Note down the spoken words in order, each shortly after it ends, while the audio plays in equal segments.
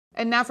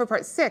And now for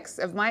part 6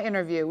 of my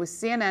interview with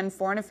CNN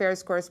Foreign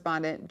Affairs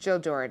correspondent Jill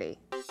Dougherty.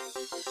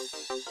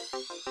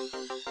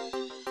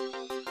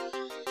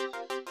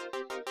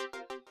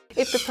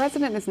 If the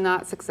president is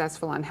not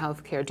successful on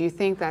health care, do you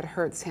think that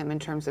hurts him in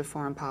terms of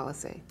foreign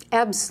policy?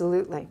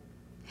 Absolutely.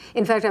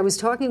 In fact, I was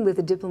talking with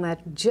a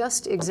diplomat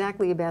just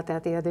exactly about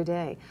that the other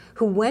day,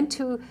 who went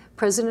to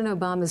President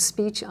Obama's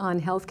speech on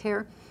health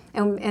care,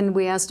 and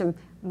we asked him,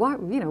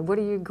 what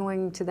are you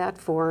going to that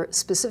for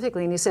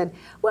specifically? And he said,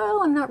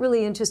 well, I'm not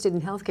really interested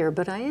in health care,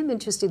 but I am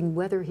interested in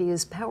whether he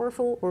is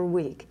powerful or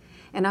weak.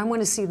 And I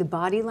want to see the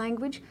body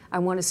language. I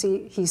want to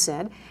see, he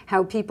said,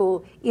 how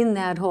people in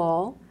that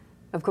hall,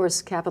 of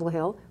course, Capitol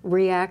Hill,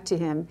 react to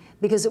him,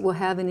 because it will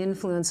have an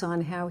influence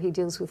on how he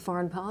deals with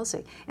foreign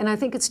policy. And I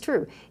think it's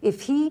true.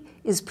 If he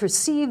is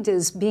perceived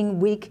as being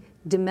weak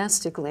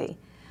domestically,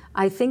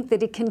 I think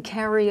that it can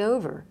carry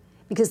over,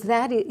 because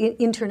that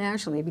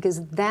internationally,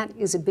 because that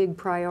is a big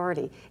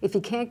priority. If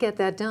he can't get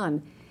that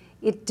done,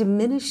 it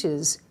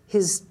diminishes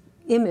his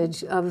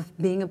image of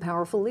being a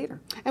powerful leader.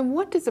 And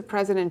what does the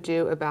president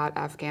do about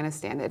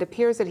Afghanistan? It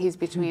appears that he's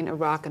between a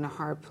rock and a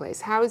hard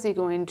place. How is he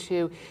going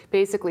to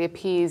basically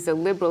appease the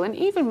liberal and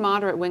even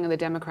moderate wing of the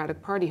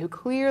Democratic Party, who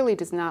clearly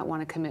does not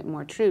want to commit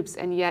more troops?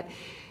 And yet,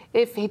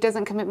 if he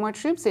doesn't commit more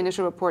troops, the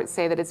initial reports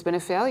say that it's been a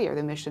failure,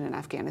 the mission in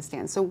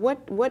Afghanistan. So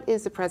what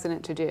is the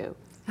president to do?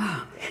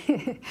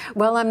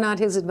 Well, I'm not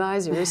his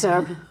advisor,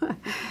 so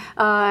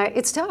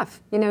it's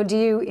tough. You know, do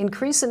you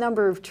increase the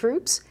number of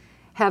troops,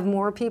 have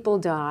more people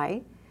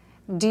die?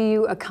 Do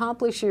you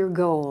accomplish your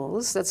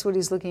goals? That's what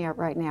he's looking at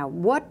right now.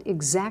 What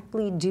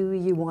exactly do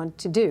you want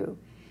to do?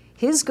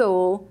 His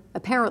goal,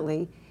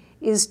 apparently,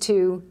 is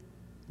to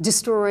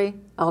destroy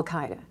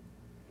al-Qaeda.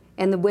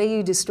 And the way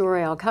you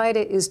destroy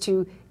al-Qaeda is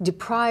to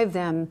deprive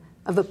them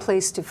of a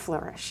place to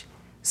flourish.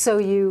 So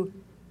you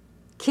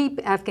keep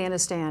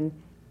Afghanistan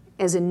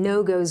as a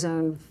no-go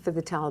zone for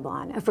the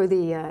Taliban,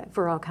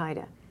 for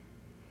al-Qaeda.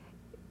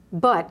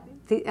 But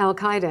the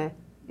al-Qaeda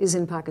is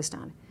in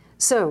Pakistan.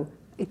 So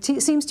it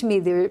seems to me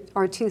there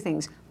are two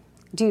things.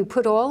 Do you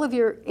put all of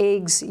your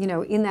eggs,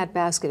 in that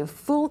basket, a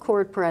full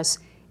court press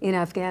in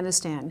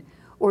Afghanistan,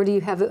 or do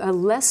you have a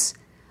less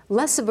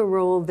of a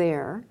role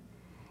there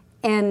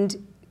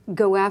and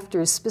go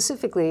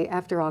specifically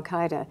after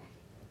al-Qaeda,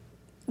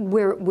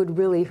 where it would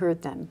really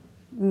hurt them,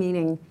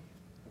 meaning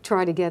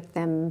try to get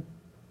them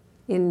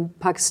in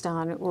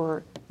Pakistan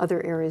or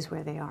other areas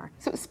where they are.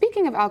 So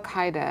speaking of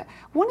al-Qaeda,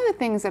 one of the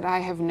things that I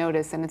have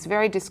noticed, and it's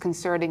very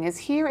disconcerting, is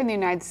here in the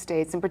United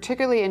States, and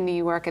particularly in New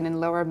York and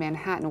in lower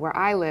Manhattan, where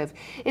I live,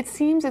 it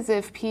seems as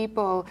if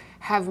people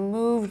have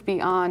moved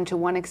beyond, to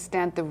one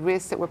extent, the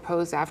risks that were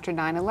posed after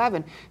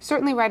 9/11.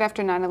 Certainly right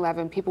after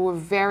 9/11, people were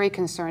very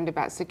concerned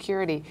about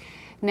security.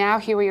 Now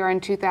here we are in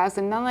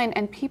 2009,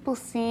 and people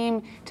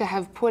seem to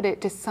have put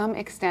it to some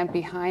extent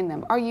behind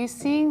them. Are you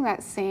seeing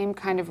that same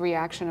kind of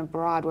reaction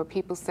abroad, where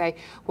people say,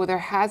 well, there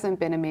hasn't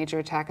been a major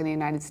attack in the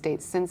United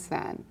States since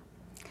then?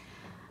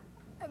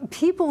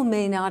 People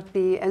may not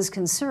be as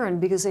concerned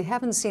because they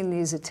haven't seen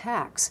these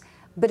attacks.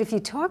 But if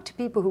you talk to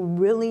people who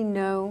really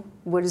know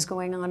what is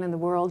going on in the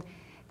world,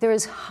 there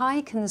is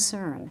high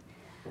concern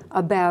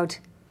about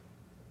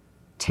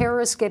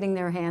terrorists getting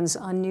their hands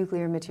on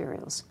nuclear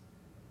materials.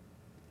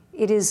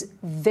 It is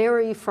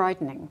very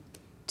frightening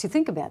to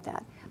think about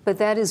that. But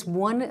that is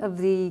one of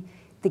the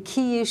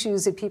key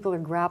issues that people are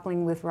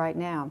grappling with right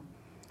now.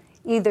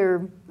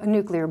 Either a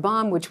nuclear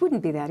bomb, which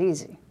wouldn't be that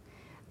easy,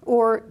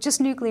 or just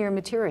nuclear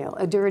material,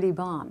 a dirty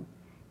bomb.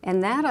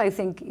 And that, I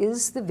think,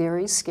 is the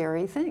very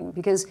scary thing,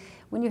 because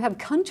when you have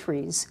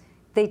countries,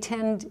 they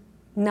tend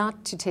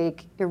not to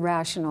take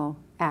irrational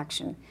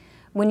action.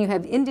 When you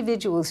have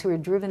individuals who are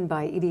driven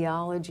by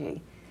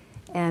ideology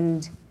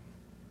and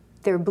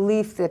their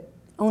belief that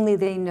only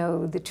they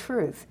know the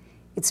truth,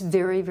 it's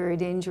very, very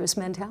dangerous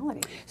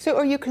mentality. So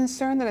are you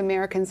concerned that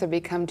Americans have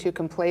become too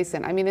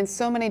complacent? I mean, in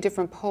so many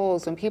different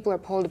polls, when people are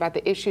polled about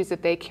the issues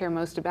that they care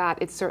most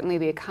about, it's certainly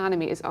the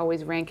economy is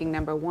always ranking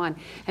 #1,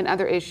 and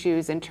other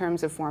issues in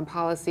terms of foreign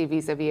policy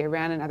vis-a-vis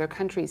Iran and other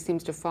countries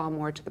seems to fall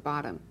more to the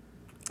bottom.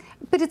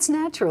 But it's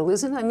natural,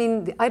 isn't it? I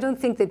mean, I don't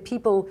think that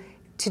people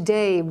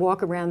today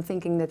walk around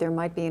thinking that there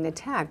might be an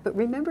attack. But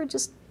remember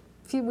just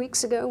a few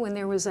weeks ago when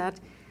there was that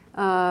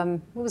what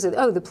was it?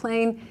 Oh, the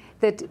plane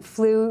that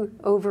flew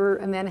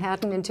over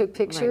Manhattan and took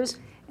pictures,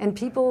 right. And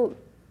people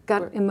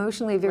got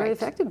emotionally very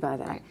affected by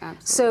that. Right,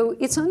 absolutely.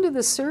 So it's under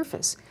the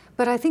surface.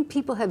 But I think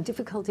people have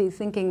difficulty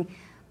thinking,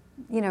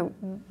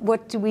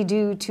 what do we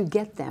do to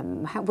get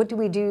them? What do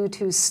we do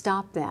to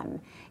stop them?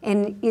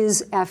 And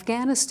is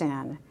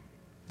Afghanistan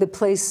the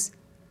place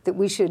that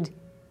we should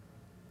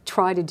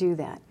try to do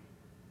that?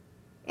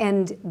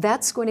 And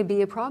that's going to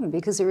be a problem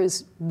because there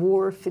is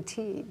war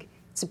fatigue.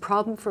 It's a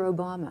problem for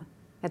Obama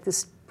at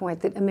this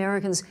point that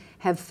Americans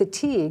have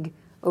fatigue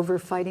over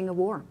fighting a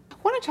war.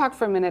 I want to talk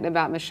for a minute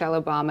about Michelle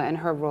Obama and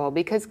her role,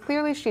 because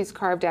clearly she's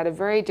carved out a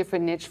very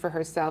different niche for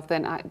herself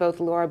than both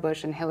Laura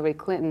Bush and Hillary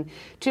Clinton,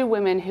 two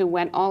women who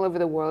went all over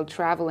the world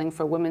traveling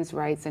for women's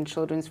rights and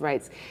children's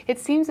rights. It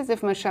seems as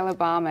if Michelle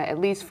Obama, at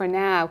least for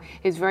now,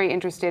 is very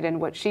interested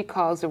in what she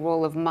calls the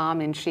role of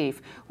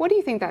mom-in-chief. What do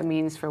you think that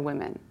means for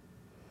women?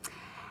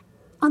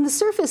 On the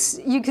surface,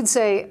 you could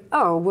say,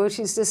 oh, well,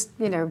 she's just,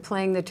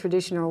 playing the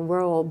traditional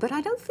role, but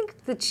I don't think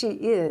that she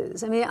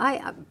is. I mean,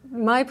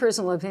 my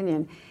personal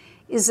opinion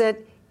is that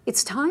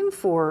it's time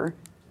for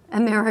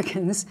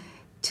Americans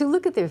to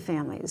look at their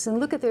families and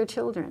look at their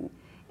children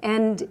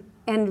and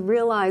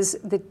realize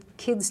that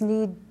kids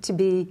need to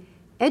be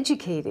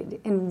educated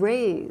and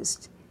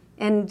raised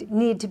and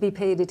need to be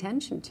paid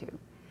attention to.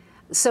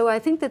 So I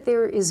think that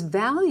there is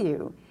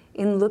value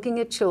in looking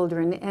at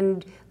children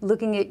and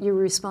looking at your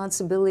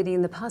responsibility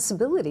and the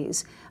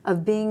possibilities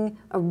of being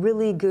a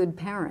really good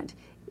parent.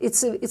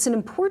 It's an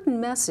important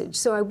message,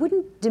 so I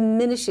wouldn't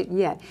diminish it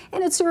yet.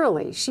 And it's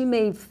early. She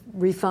may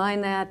refine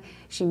that.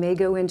 She may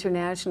go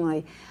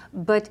internationally.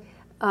 But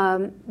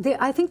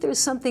I think there's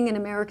something in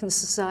American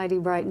society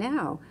right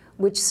now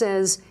which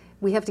says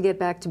we have to get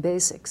back to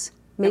basics.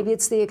 Maybe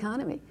it's the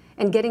economy.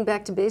 And getting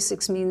back to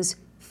basics means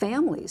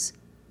families.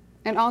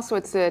 And also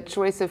it's a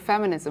choice of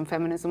feminism.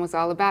 Feminism was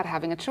all about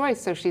having a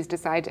choice, so she's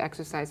decided to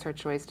exercise her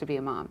choice to be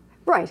a mom.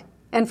 Right.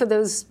 And for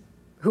those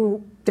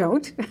who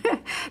don't,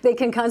 they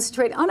can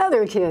concentrate on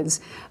other kids.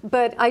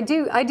 But I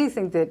do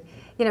think that,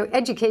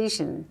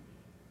 education,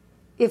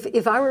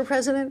 if I were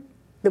president,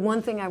 the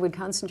one thing I would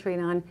concentrate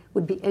on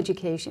would be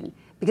education.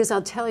 Because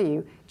I'll tell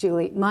you,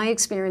 Julie, my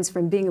experience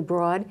from being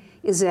abroad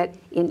is that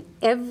in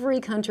every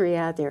country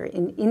out there,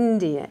 in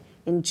India,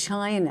 in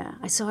China,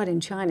 I saw it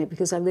in China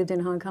because I lived in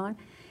Hong Kong,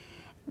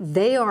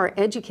 they are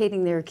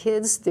educating their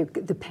kids.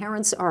 The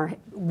parents are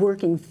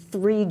working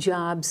 3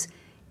 jobs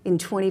in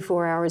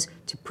 24 hours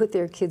to put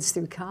their kids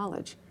through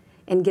college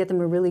and get them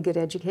a really good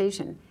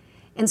education.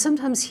 And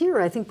sometimes here,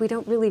 I think we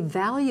don't really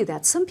value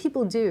that. Some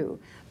people do,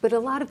 but a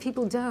lot of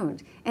people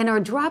don't. And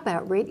our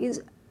dropout rate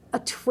is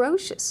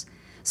atrocious.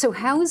 So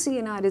how is the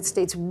United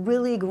States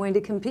really going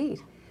to compete?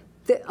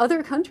 The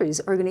other countries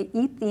are going to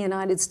eat the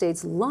United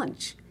States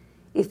lunch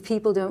if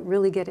people don't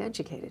really get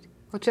educated.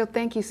 Well, Jill,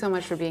 thank you so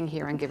much for being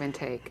here on Give and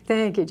Take.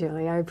 Thank you,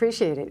 Julie. I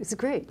appreciate it. It's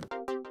great.